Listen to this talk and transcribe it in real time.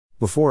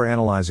Before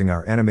analyzing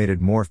our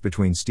animated morph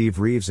between Steve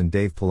Reeves and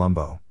Dave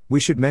Palumbo, we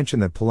should mention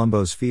that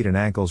Palumbo's feet and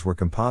ankles were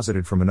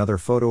composited from another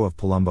photo of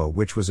Palumbo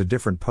which was a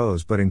different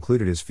pose but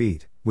included his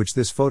feet, which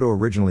this photo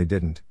originally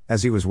didn't,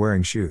 as he was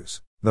wearing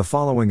shoes. The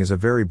following is a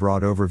very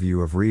broad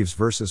overview of Reeves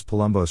versus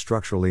Palumbo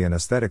structurally and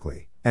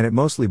aesthetically, and it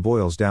mostly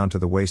boils down to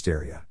the waist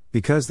area,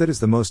 because that is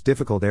the most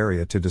difficult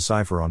area to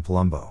decipher on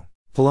Palumbo.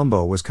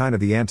 Palumbo was kind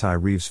of the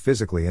anti-Reeves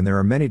physically, and there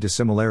are many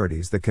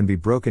dissimilarities that can be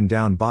broken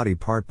down body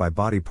part by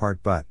body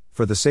part, but,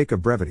 for the sake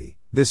of brevity,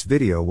 this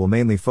video will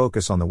mainly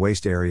focus on the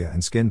waist area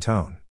and skin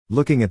tone.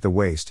 Looking at the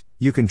waist,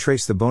 you can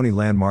trace the bony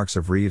landmarks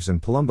of Reeves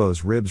and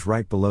Palumbo's ribs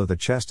right below the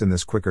chest in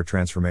this quicker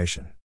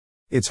transformation.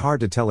 It's hard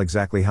to tell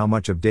exactly how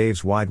much of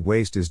Dave's wide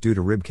waist is due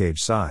to ribcage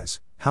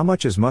size, how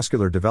much is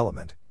muscular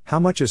development, how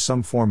much is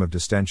some form of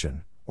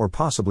distension, or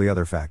possibly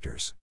other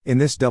factors. In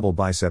this double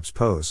biceps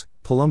pose,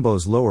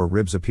 Palumbo's lower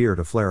ribs appear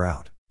to flare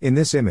out. In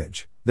this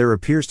image, there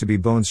appears to be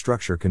bone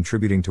structure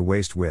contributing to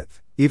waist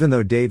width, even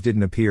though Dave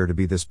didn't appear to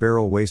be this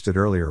barrel-waisted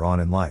earlier on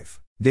in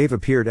life. Dave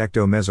appeared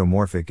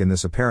ecto-mesomorphic in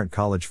this apparent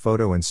college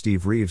photo, and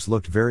Steve Reeves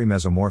looked very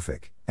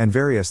mesomorphic, and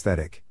very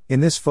aesthetic, in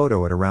this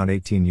photo at around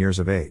 18 years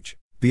of age.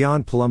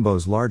 Beyond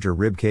Palumbo's larger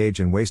ribcage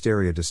and waist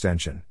area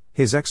distension,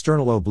 his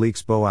external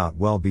obliques bow out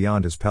well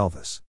beyond his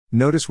pelvis.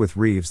 Notice with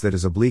Reeves that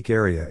his oblique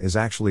area is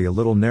actually a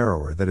little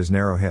narrower than his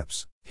narrow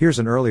hips. Here's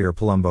an earlier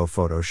Palumbo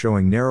photo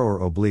showing narrower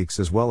obliques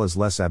as well as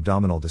less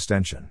abdominal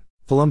distension.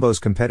 Palumbo's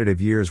competitive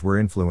years were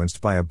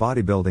influenced by a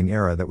bodybuilding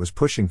era that was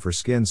pushing for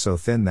skin so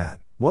thin that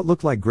what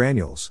looked like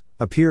granules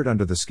appeared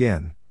under the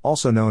skin,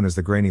 also known as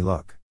the grainy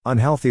look.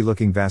 Unhealthy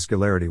looking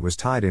vascularity was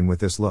tied in with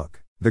this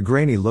look. The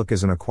grainy look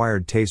is an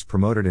acquired taste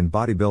promoted in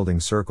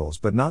bodybuilding circles,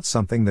 but not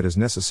something that is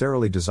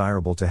necessarily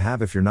desirable to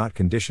have if you're not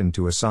conditioned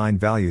to assign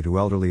value to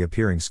elderly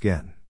appearing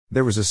skin.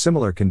 There was a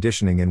similar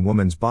conditioning in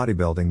women's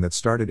bodybuilding that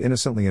started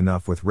innocently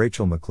enough with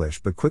Rachel McLish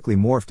but quickly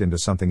morphed into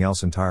something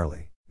else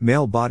entirely.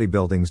 Male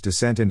bodybuilding's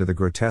descent into the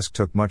grotesque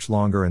took much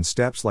longer, and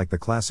steps like the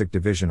classic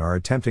division are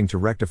attempting to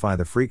rectify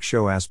the freak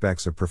show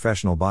aspects of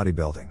professional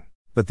bodybuilding.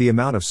 But the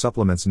amount of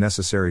supplements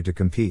necessary to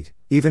compete,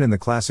 even in the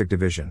classic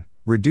division,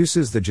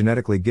 reduces the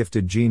genetically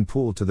gifted gene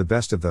pool to the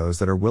best of those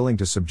that are willing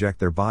to subject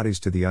their bodies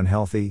to the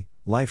unhealthy,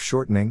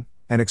 life-shortening,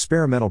 and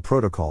experimental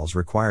protocols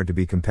required to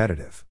be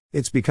competitive.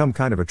 It's become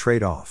kind of a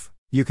trade-off.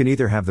 You can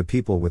either have the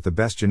people with the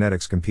best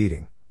genetics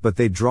competing, but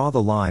they draw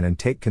the line and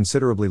take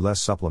considerably less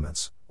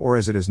supplements, or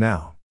as it is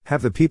now,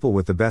 have the people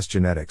with the best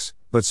genetics,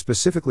 but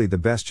specifically the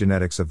best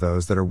genetics of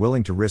those that are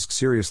willing to risk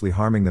seriously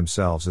harming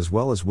themselves as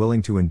well as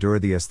willing to endure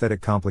the aesthetic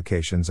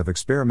complications of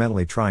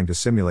experimentally trying to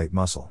simulate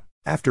muscle.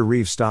 After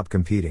Reeves stopped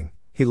competing,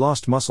 he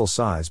lost muscle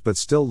size but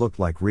still looked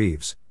like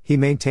Reeves. He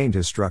maintained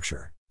his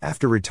structure.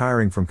 After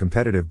retiring from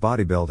competitive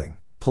bodybuilding,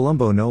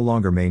 Palumbo no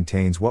longer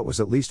maintains what was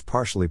at least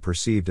partially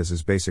perceived as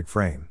his basic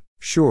frame.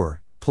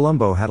 Sure,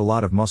 Palumbo had a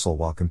lot of muscle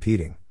while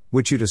competing,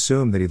 which you'd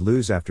assume that he'd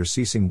lose after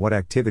ceasing what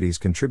activities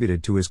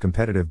contributed to his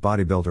competitive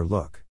bodybuilder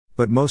look.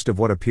 But most of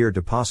what appeared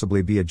to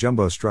possibly be a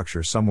jumbo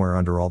structure somewhere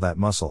under all that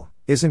muscle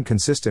isn't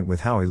consistent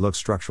with how he looks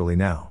structurally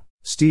now.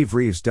 Steve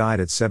Reeves died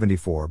at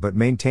 74 but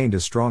maintained a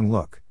strong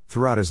look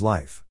throughout his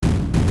life.